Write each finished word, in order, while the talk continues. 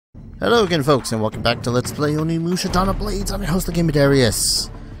Hello again, folks, and welcome back to Let's Play Onimusha Dawn of Blades. I'm your host, the Game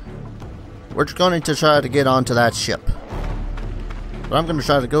Darius. We're going to try to get onto that ship. But I'm going to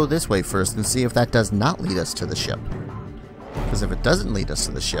try to go this way first and see if that does not lead us to the ship. Because if it doesn't lead us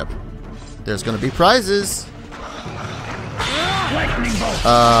to the ship, there's going to be prizes.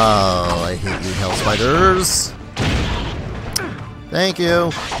 Oh, I hate you, hell spiders. Thank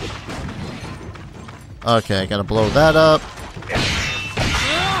you. Okay, I gotta blow that up.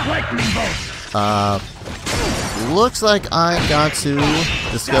 Looks like I got to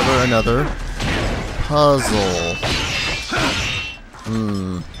discover another puzzle.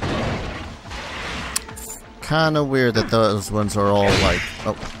 Kinda weird that those ones are all like...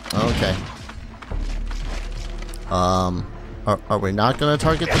 Oh, okay. Are we not gonna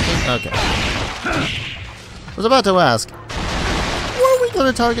target the thing? Okay. I was about to ask, were we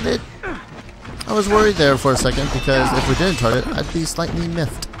gonna target it? I was worried there for a second, because if we didn't target it, I'd be slightly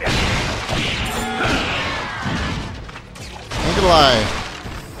miffed. Ain't gonna lie,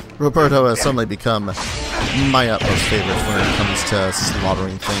 Roberto has suddenly become my utmost favorite when it comes to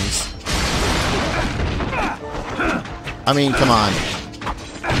slaughtering things. I mean, come on.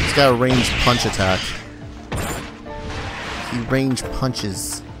 He's got a ranged punch attack. He range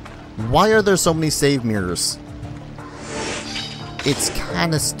punches. Why are there so many save mirrors? It's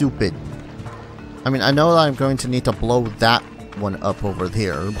kinda stupid. I mean, I know that I'm going to need to blow that one up over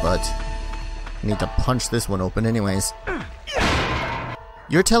here, but I need to punch this one open anyways.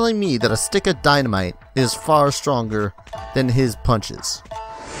 You're telling me that a stick of dynamite is far stronger than his punches?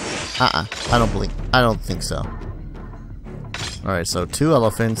 I don't think so. Alright, so 2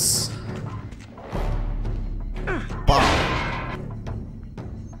 elephants. Bomb.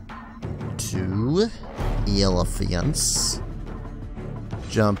 2 elephants.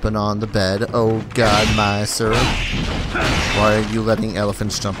 Jumping on the bed. Oh god, my sir. Why are you letting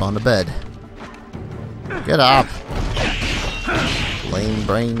elephants jump on the bed? Get up! Lame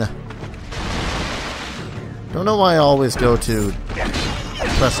brain. Don't know why I always go to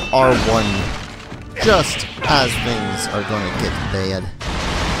press R1 just as things are going to get bad.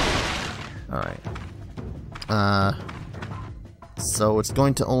 Alright. So it's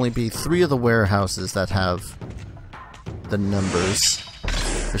going to only be 3 of the warehouses that have the numbers.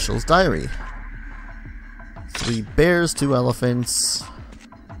 Official's diary. 3 bears, 2 elephants.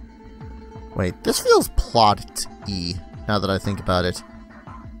 Wait, this feels plot-y, now that I think about it.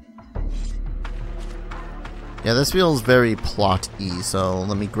 Yeah, this feels very plot-y, so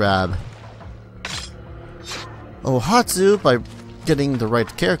let me grab Ohatsu by getting the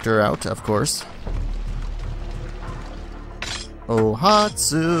right character out, of course.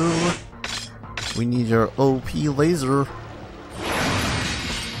 Ohatsu! We need your OP laser.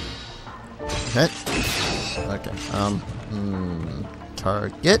 Okay. Okay.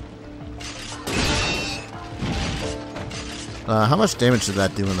 Target. How much damage did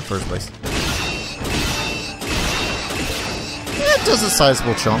that do in the first place? Yeah, it does a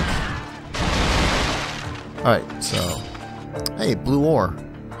sizable chunk. Alright, so... Hey, blue ore.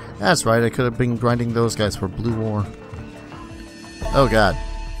 That's right, I could have been grinding those guys for blue ore. Oh god.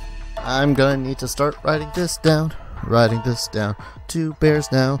 I'm gonna need to start writing this down. Writing this down. 2 bears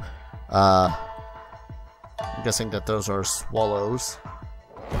now. I'm guessing that those are swallows.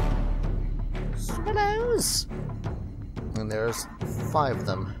 Swallows! And there's 5 of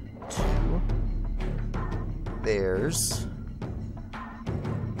them. 2 bears.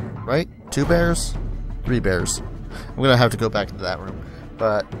 Right? 2 bears? 3 bears. I'm gonna have to go back into that room.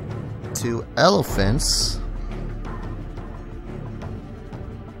 But 2 elephants.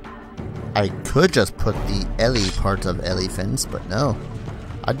 I could just put the Ellie part of elephants, but no.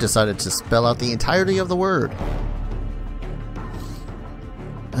 I decided to spell out the entirety of the word.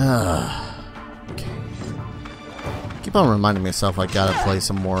 Okay. Keep on reminding myself I gotta play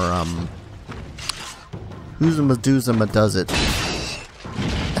some more, Who's-a-ma-doos-a-ma does it.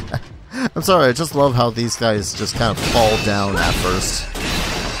 I'm sorry, I just love how these guys just kind of fall down at first.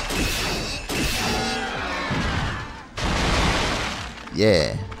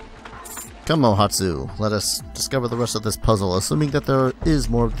 Yeah. Come Ohatsu, let us discover the rest of this puzzle, assuming that there is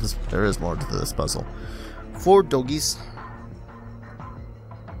more to this puzzle. 4 doggies.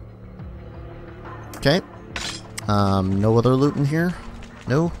 Okay. No other loot in here?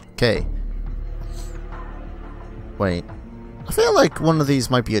 No? Okay. Wait. I feel like one of these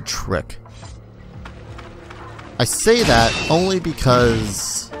might be a trick. I say that only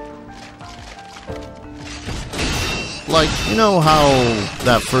because... Like, you know how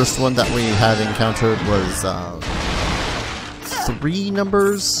that first one that we had encountered was 3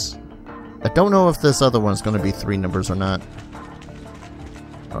 numbers? I don't know if this other one's going to be 3 numbers or not.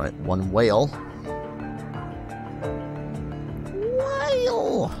 Alright, one whale.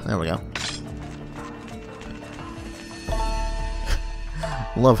 Whale! There we go.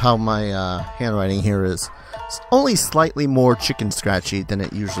 Love how my handwriting here is only slightly more chicken scratchy than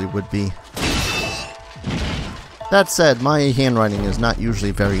it usually would be. That said, my handwriting is not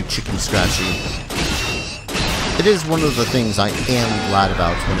usually very chicken scratchy. It is one of the things I am glad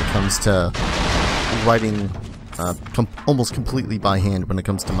about when it comes to writing almost completely by hand when it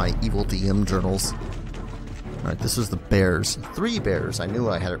comes to my Evil DM journals. Alright, this was the bears. 3 bears. I knew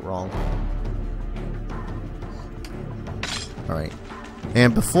I had it wrong. Alright.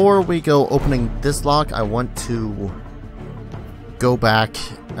 And before we go opening this lock, I want to go back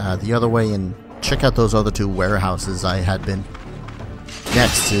the other way and check out those other 2 warehouses I had been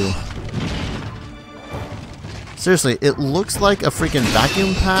next to. Seriously, it looks like a freaking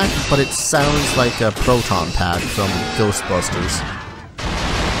vacuum pack, but it sounds like a proton pack from Ghostbusters.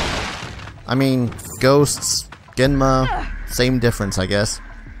 I mean, ghosts, Genma, same difference, I guess.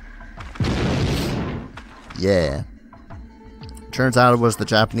 Yeah. Turns out it was the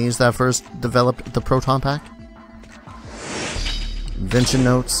Japanese that first developed the proton pack. Invention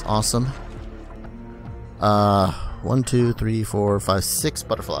notes, awesome. 1, 2, 3, 4, 5, 6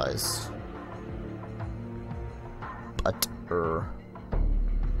 butterflies. Butterflies.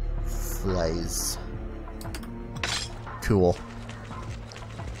 Cool.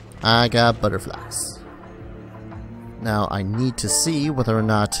 I got butterflies. Now I need to see whether or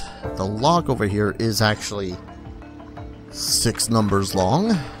not the log over here is actually 6 numbers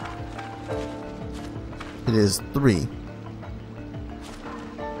long. It is 3.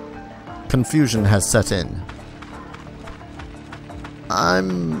 Confusion has set in.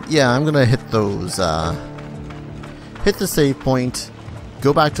 I'm gonna hit those, hit the save point,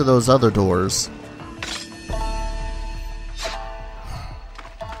 go back to those other doors.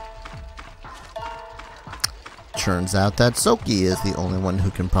 Turns out that Soki is the only one who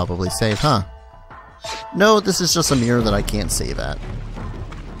can probably save, huh? No, this is just a mirror that I can't save at.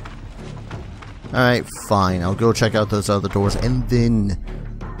 Alright, fine. I'll go check out those other doors and then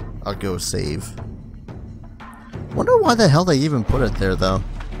I'll go save. Wonder why the hell they even put it there, though.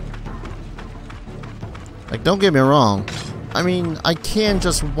 Like, don't get me wrong. I mean, I can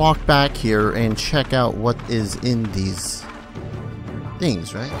just walk back here and check out what is in these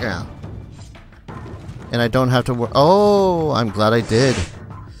things, right? Yeah. And I don't have to worry. Oh, I'm glad I did.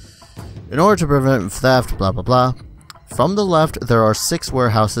 In order to prevent theft, blah blah blah. From the left, there are 6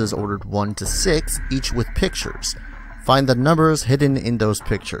 warehouses ordered 1 to 6, each with pictures. Find the numbers hidden in those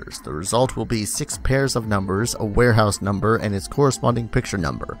pictures. The result will be 6 pairs of numbers, a warehouse number, and its corresponding picture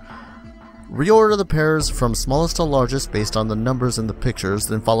number. Reorder the pairs from smallest to largest based on the numbers in the pictures,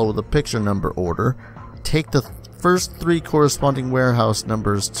 then follow the picture number order. Take the first 3 corresponding warehouse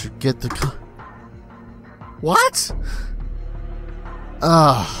numbers to get the... What?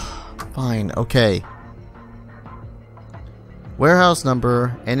 Fine, okay. Warehouse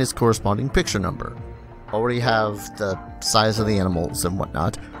number and its corresponding picture number. Already have the size of the animals and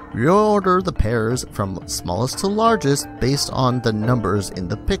whatnot. Reorder the pairs from smallest to largest based on the numbers in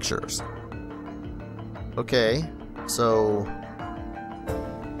the pictures. Okay, so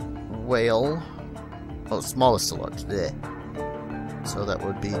whale. Oh, smallest to largest. Blech. So that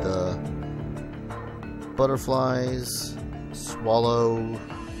would be the butterflies, swallow,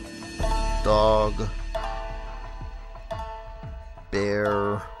 dog,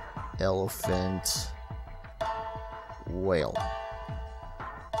 bear, elephant, whale.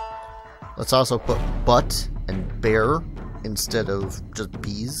 Let's also put butt and bear instead of just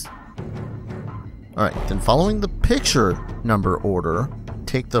bees. Alright, then following the picture number order,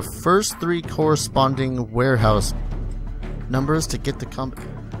 take the first 3 corresponding warehouse numbers to get the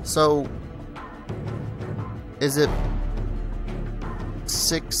So, is it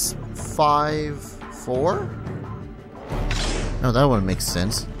 6, 5, 4? No, that wouldn't make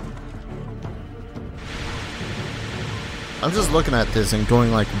sense. I'm just looking at this and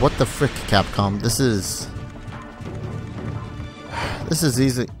going like, what the frick, Capcom? This is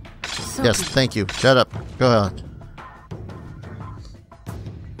easy. Yes, thank you. Shut up. Go ahead.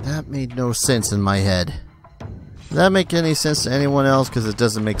 That made no sense in my head. Does that make any sense to anyone else? Because it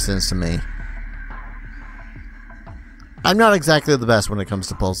doesn't make sense to me. I'm not exactly the best when it comes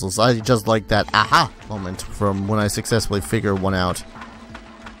to puzzles. I just like that aha moment from when I successfully figure one out.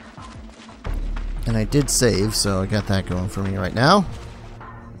 And I did save, so I got that going for me right now.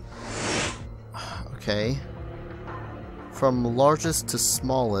 Okay. From largest to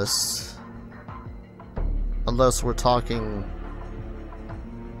smallest, unless we're talking,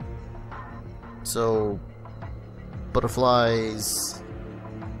 so butterflies,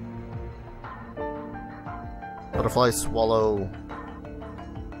 Butterflies swallow...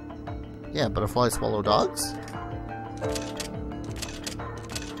 Yeah, butterflies swallow dogs?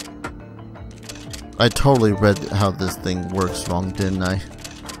 I totally read how this thing works wrong, didn't I?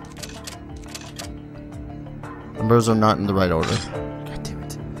 Numbers are not in the right order. God damn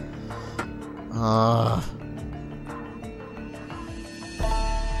it.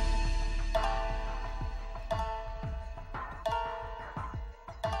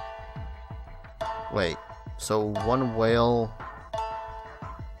 Wait, so one whale...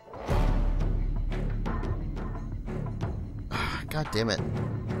 God damn it.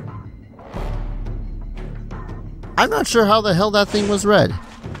 I'm not sure how the hell that thing was read.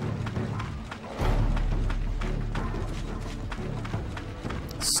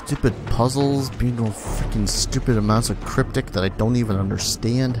 Stupid puzzles, being no freaking stupid amounts of cryptic that I don't even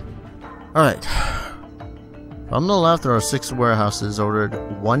understand. Alright. From the left, there are 6 warehouses ordered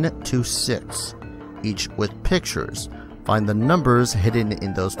 1 to 6, each with pictures. Find the numbers hidden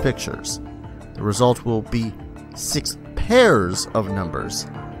in those pictures. The result will be 6 pairs of numbers.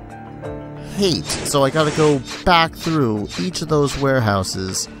 Hate. So I gotta go back through each of those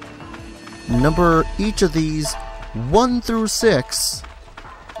warehouses, number each of these 1 through 6,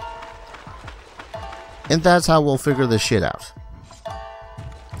 and that's how we'll figure this shit out.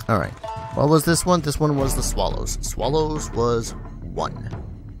 Alright. What was this one? This one was the swallows. Swallows was 1.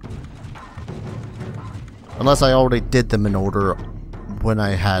 Unless I already did them in order when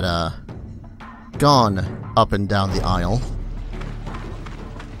I had gone up and down the aisle.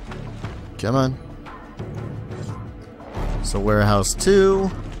 Come on. So warehouse 2.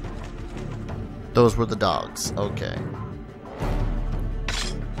 Those were the dogs. Okay.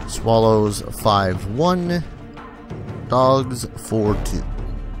 Swallows 5-1. Dogs 4-2.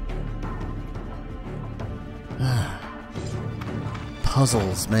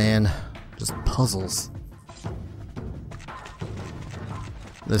 Puzzles, man. Just puzzles.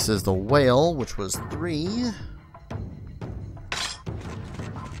 This is the whale, which was 3.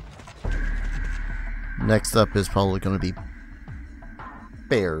 Next up is probably going to be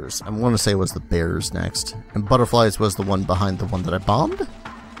bears. I'm going to say it was the bears next. And butterflies was the one behind the one that I bombed?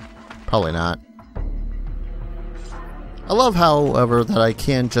 Probably not. I love, however, that I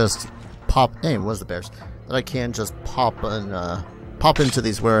can just pop... Hey, it was the bears. That I can just pop into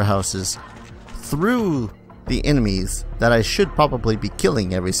these warehouses through the enemies that I should probably be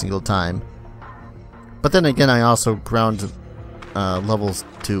killing every single time. But then again, I also ground levels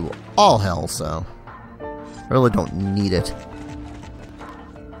to all hell, so I really don't need it.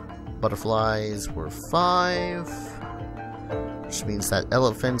 Butterflies were 5, which means that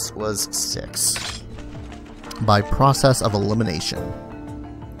elephants was 6 by process of elimination.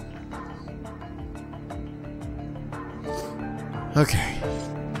 Okay.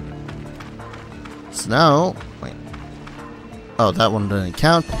 So now, wait. Oh, that one didn't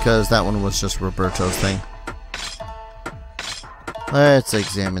count because that one was just Roberto's thing. Let's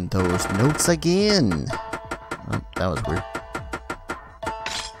examine those notes again. Oh, that was weird.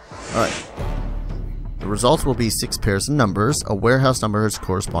 Alright. The results will be 6 pairs of numbers. A warehouse number is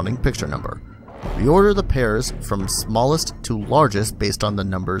corresponding picture number. Reorder the pairs from smallest to largest based on the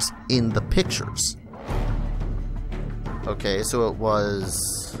numbers in the pictures. Okay, so it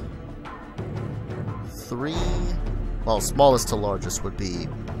was 3. Well, smallest to largest would be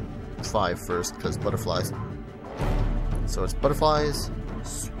 5 first, because butterflies. So it's butterflies,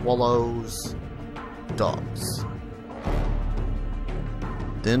 swallows, dogs.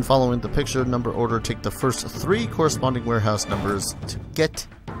 Then, following the picture number order, take the first 3 corresponding warehouse numbers to get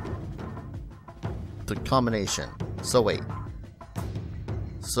the combination. So wait.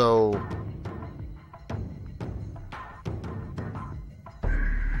 So...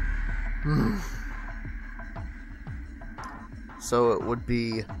 So it would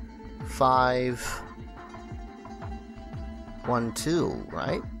be 5, 1, 2,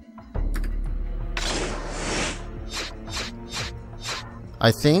 right?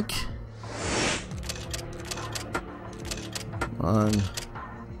 I think. How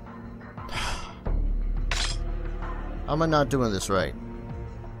am I not doing this right?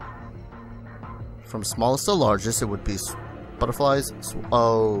 From smallest to largest, it would be butterflies.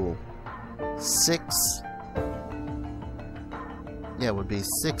 Oh, 6. Yeah, it would be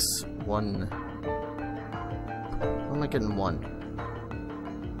 6, 1. Why am I getting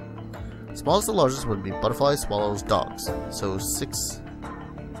 1? Smallest to largest would be butterflies, swallows, dogs. So 6,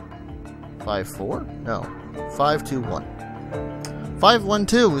 5, 4? No. 5, 2, 1. 5, 1,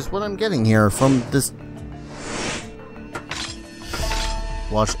 2 is what I'm getting here from this.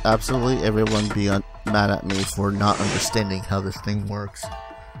 Watch absolutely everyone be mad at me for not understanding how this thing works.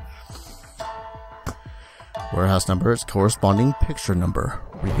 Warehouse number is corresponding picture number.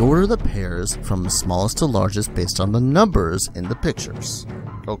 Reorder the pairs from smallest to largest based on the numbers in the pictures.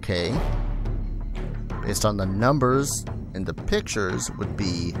 Okay. Based on the numbers in the pictures would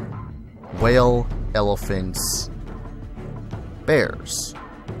be whale, elephants, bears,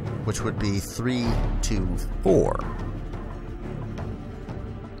 which would be 3, 2, 4.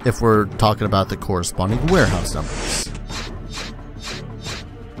 If we're talking about the corresponding warehouse numbers.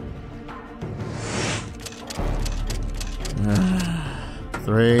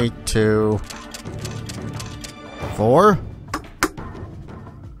 Three, 2, 4.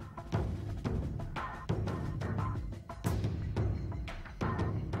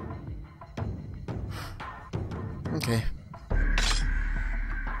 Okay.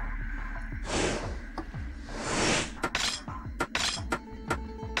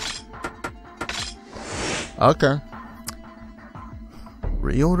 Okay.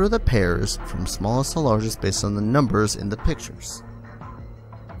 Reorder the pairs from smallest to largest based on the numbers in the pictures.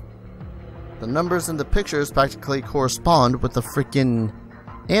 The numbers in the pictures practically correspond with the freaking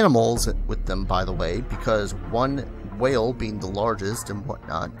animals with them, by the way, because one whale being the largest and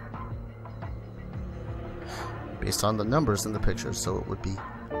whatnot. Based on the numbers in the pictures, so it would be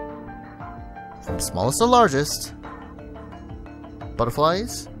from smallest to largest.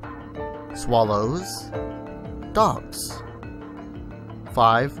 Butterflies, swallows, dogs.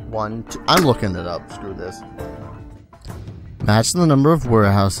 5, 1, 2. I'm looking it up. Screw this. Match the number of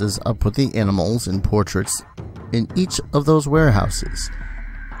warehouses up with the animals and portraits in each of those warehouses.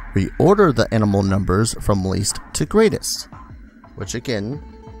 Reorder the animal numbers from least to greatest, which again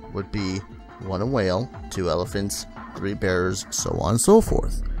would be 1 a whale, 2 elephants, 3 bears, so on and so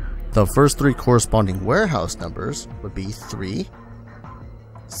forth. The first 3 corresponding warehouse numbers would be 3,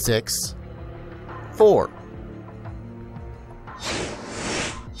 6, 4.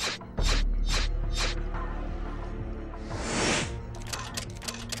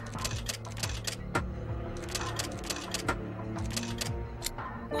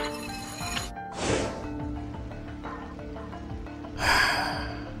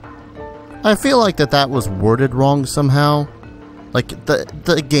 I feel like that was worded wrong somehow. Like,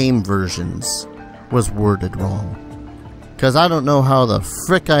 the game versions was worded wrong. Because I don't know how the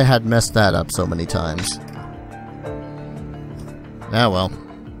frick I had messed that up so many times. Ah, well.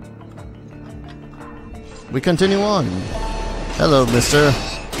 We continue on. Hello, mister.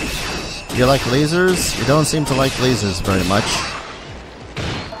 You like lasers? You don't seem to like lasers very much.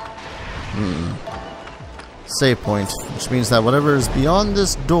 Save point, which means that whatever is beyond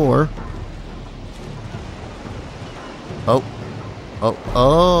this door...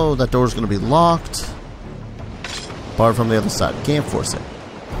 Oh, that door's gonna be locked. Apart from the other side. Can't force it.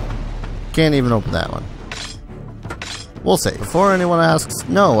 Can't even open that one. We'll see. Before anyone asks,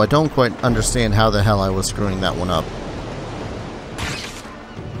 no, I don't quite understand how the hell I was screwing that one up.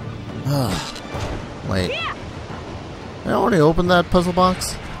 Wait. I already opened that puzzle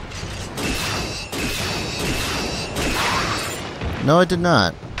box? No, I did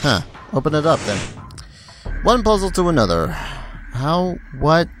not. Huh. Open it up then. One puzzle to another. How?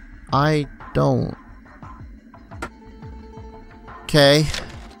 What? I don't. Okay.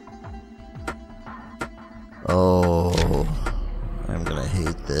 Oh. I'm gonna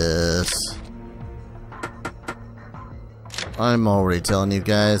hate this. I'm already telling you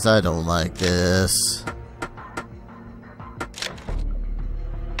guys I don't like this.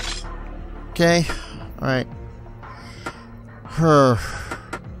 Okay. Alright.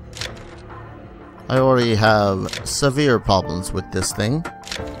 I already have severe problems with this thing.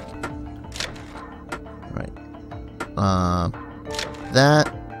 Right.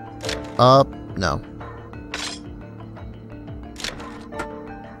 That. Up. No.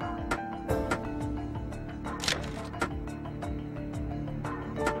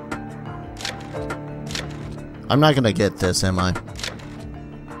 I'm not gonna get this, am I?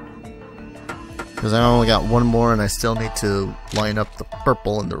 Because I only got one more and I still need to line up the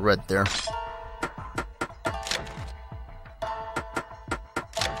purple and the red there.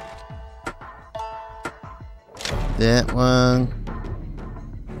 That one.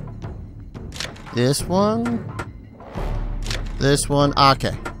 This one. This one.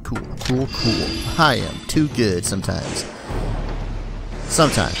 Okay. Cool, cool, cool. I am too good sometimes.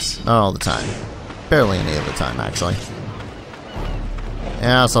 Sometimes. Not all the time. Barely any of the time, actually.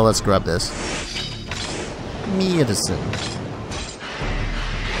 Yeah, so let's grab this. Medicine.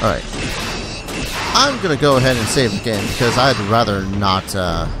 Alright. I'm gonna go ahead and save again, because I'd rather not,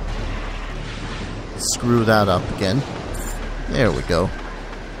 screw that up again. There we go.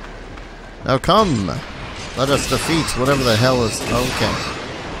 Now come! Let us defeat whatever the hell is... Okay.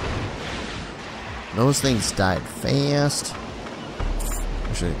 Those things died fast.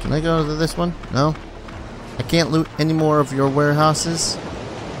 Actually, can I go to this one? No? I can't loot any more of your warehouses?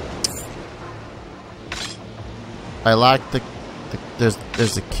 I lack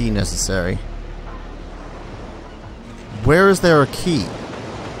there's a key necessary. Where is there a key?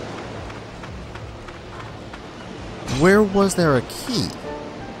 Where was there a key?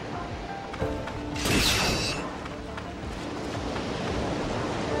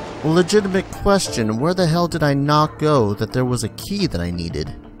 Legitimate question. Where the hell did I not go that there was a key that I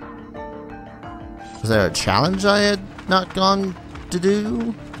needed? Was there a challenge I had not gone to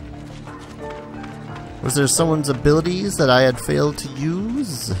do? Was there someone's abilities that I had failed to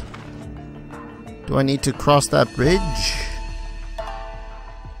use? Do I need to cross that bridge?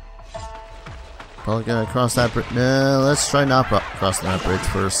 Probably gonna cross that bridge. No, let's try not crossing that bridge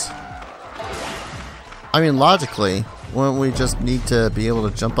first. I mean, logically, wouldn't we just need to be able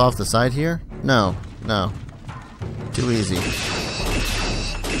to jump off the side here? No, no. Too easy.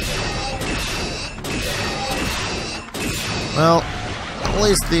 Well, at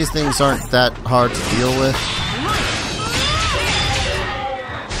least these things aren't that hard to deal with.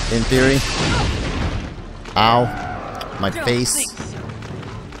 In theory. Ow. My face.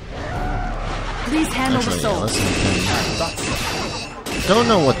 Please handle the soul. Don't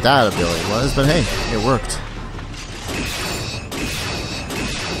know what that ability was, but hey, it worked.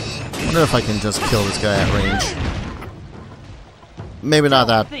 Wonder if I can just kill this guy at range. Maybe not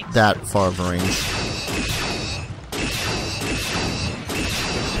that far of a range.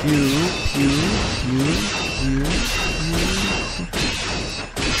 Pew, pew, pew, pew, pew.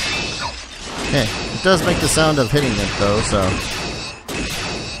 Hey, it does make the sound of hitting it though, so.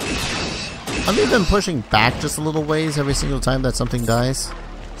 I'm even pushing back just a little ways every single time that something dies.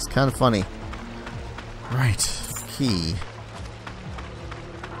 It's kind of funny. Right, key.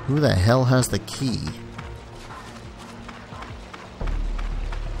 Who the hell has the key?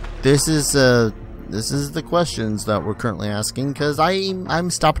 This is the questions that we're currently asking, because I'm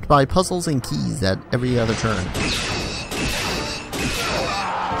stopped by puzzles and keys at every other turn.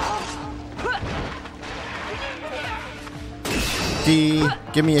 Key,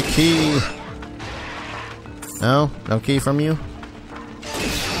 give me a key. No? No key from you?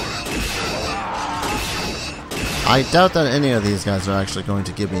 I doubt that any of these guys are actually going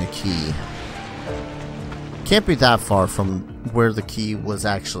to give me a key. Can't be that far from where the key was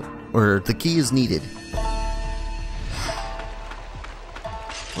actually, or the key is needed.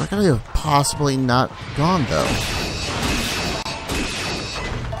 Where could I have possibly not gone though?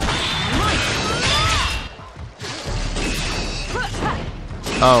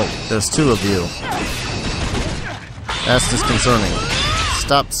 Oh, there's two of you. That's disconcerting.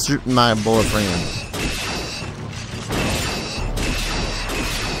 Stop shooting my bullet friend.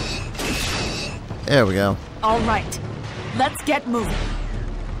 There we go. All right, let's get moving.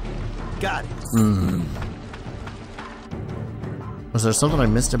 Got it. Was there something I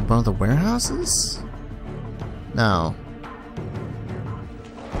missed in one of the warehouses? No.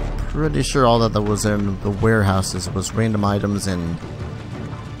 Pretty sure all that was in the warehouses was random items and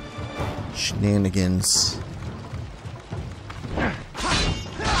shenanigans.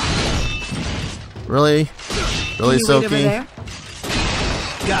 Really? Really, Soki?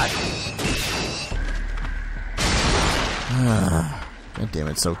 Got it. God damn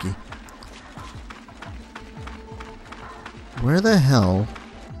it, Soki. Where the hell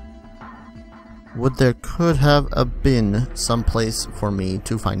would there could have been some place for me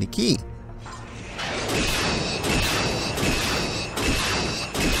to find a key?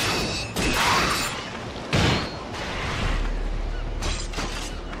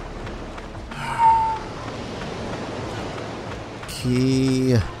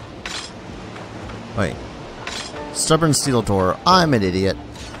 Key. Wait. Stubborn steel door. I'm an idiot.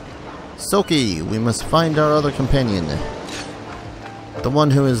 Soki, we must find our other companion. The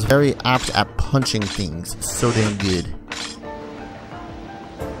one who is very apt at punching things so damn good.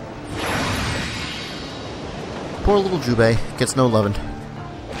 Poor little Jubei gets no lovin'.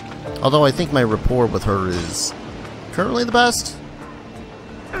 Although I think my rapport with her is currently the best.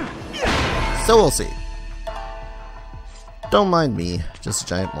 So we'll see. Don't mind me, just a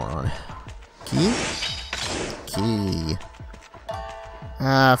giant moron. Key? Key.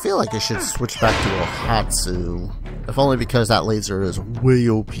 I feel like I should switch back to Ohatsu. If only because that laser is way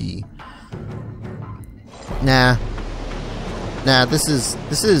OP. Nah. Nah, this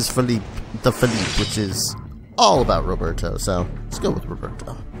is Philippe, the Philippe, which is all about Roberto, so let's go with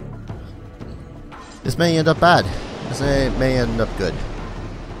Roberto. This may end up bad. This may end up good.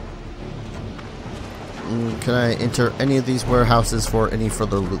 Can I enter any of these warehouses for any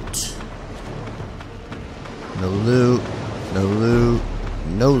further loot? No loot. No loot.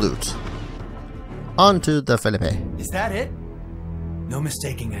 No loot. On to the Felipe. Is that it? No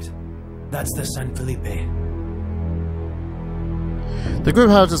mistaking it. That's the San Felipe. The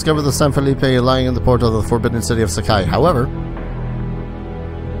group has discovered the San Felipe lying in the port of the forbidden city of Sakai. However,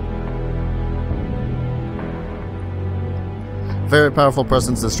 very powerful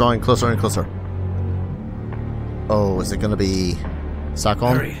presence is drawing closer and closer. Oh, is it going to be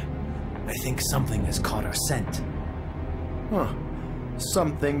Sakon? Hurry. I think something has caught our scent. Huh.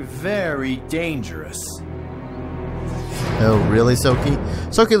 Something very dangerous. Oh, really, Soki?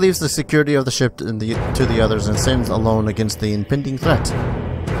 Soki leaves the security of the ship to the others and stands alone against the impending threat.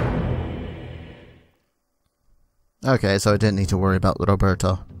 Okay, so I didn't need to worry about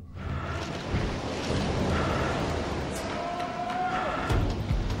Roberto.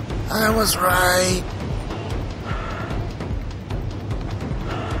 I was right.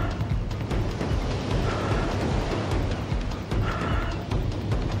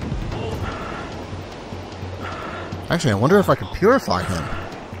 Actually, I wonder if I can purify him.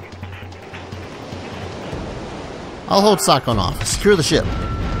 I'll hold Sakon off. Secure the ship.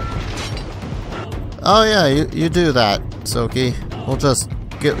 Oh yeah, you do that, Soki. We'll just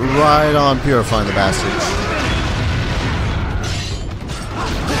get right on purifying the bastards.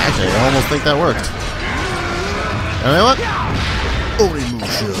 Actually, I almost think that worked. You know what?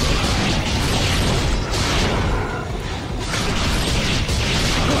 Onimusha.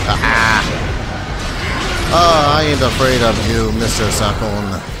 Aha! Oh, I ain't afraid of you, Mr. Sakon.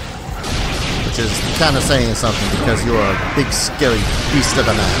 Which is kind of saying something because you're a big, scary beast of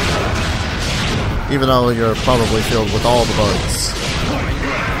a man. Even though you're probably filled with all the bugs.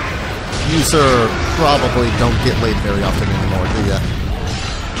 You, sir, probably don't get laid very often anymore, do ya?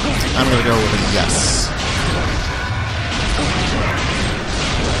 I'm gonna go with a yes.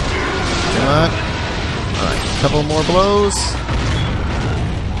 What? Alright, couple more blows.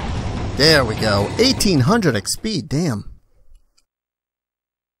 There we go. 1800 XP, damn.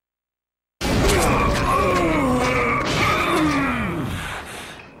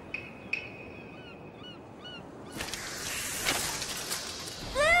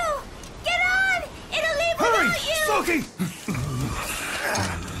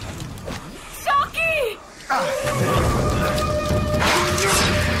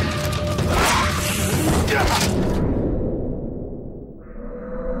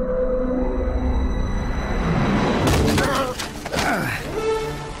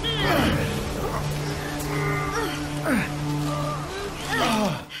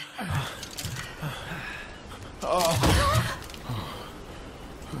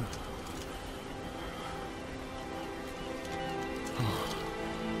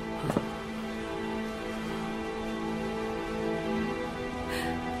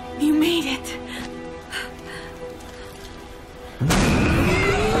 You made it.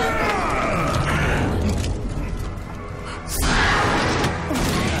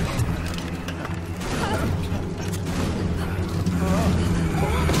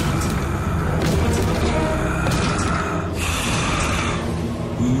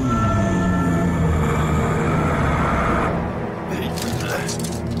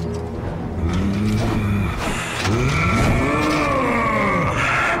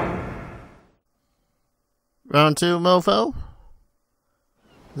 Round 2, mofo?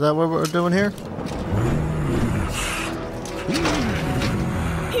 Is that what we're doing here?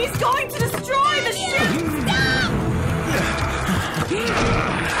 He's going to destroy the ship! Stop!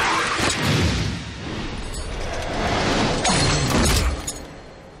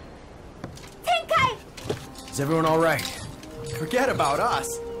 Is everyone alright? Forget about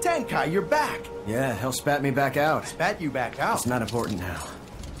us. Tenkai, you're back. Yeah, hell spat me back out. Spat you back out. It's not important now.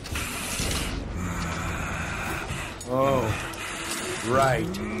 Oh, right.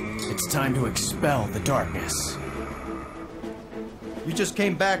 It's time to expel the darkness. You just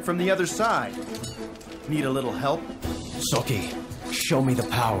came back from the other side. Need a little help? Soki, show me the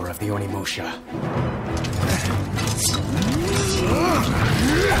power of the Onimusha.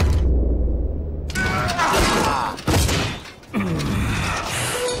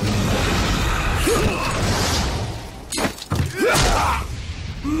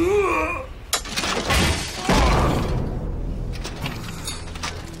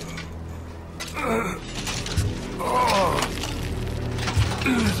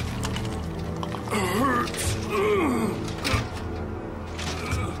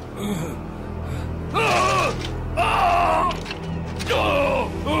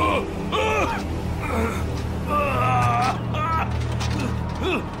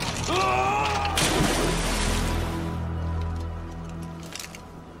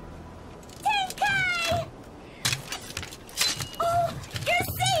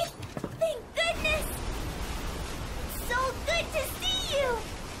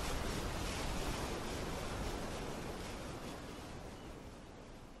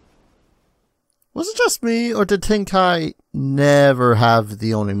 Was it just me, or did Tenkai never have the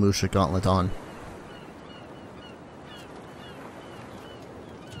Onimusha gauntlet on?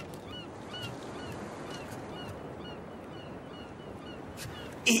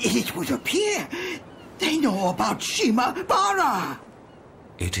 It would appear they know about Shimabara.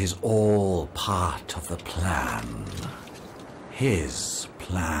 It is all part of the plan. His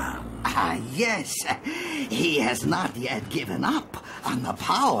plan. Yes. He has not yet given up on the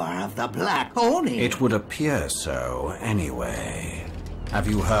power of the Black Oni. It would appear so, anyway. Have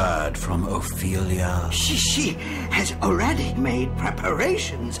you heard from Ophelia? She has already made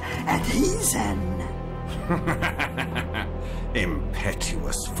preparations at Hizen.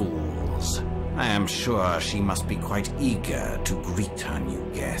 Impetuous fools. I am sure she must be quite eager to greet her new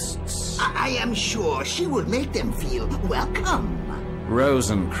guests. I am sure she would make them feel welcome.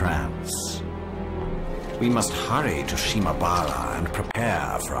 Rosencrantz. We must hurry to Shimabara and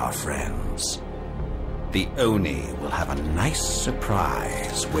prepare for our friends. The Oni will have a nice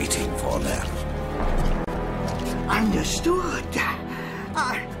surprise waiting for them. Understood.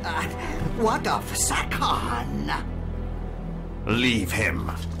 What of Sakon? Leave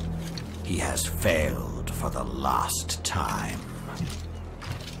him. He has failed for the last time.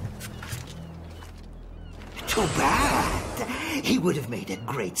 Too bad. He would have made a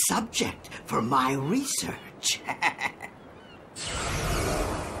great subject for my research.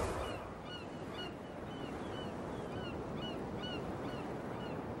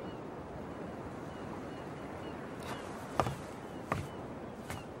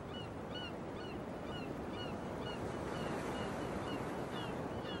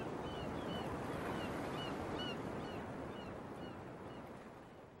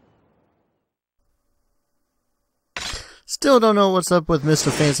 Still don't know what's up with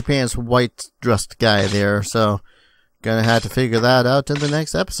Mr. Fancy Pants white dressed guy there, so gonna have to figure that out in the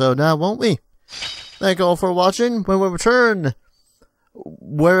next episode now, won't we? Thank you all for watching. When we return,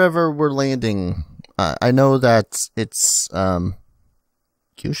 wherever we're landing, I know that it's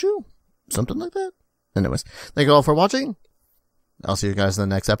Kyushu? Something like that? Anyways, thank you all for watching. I'll see you guys in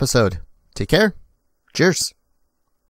the next episode. Take care. Cheers.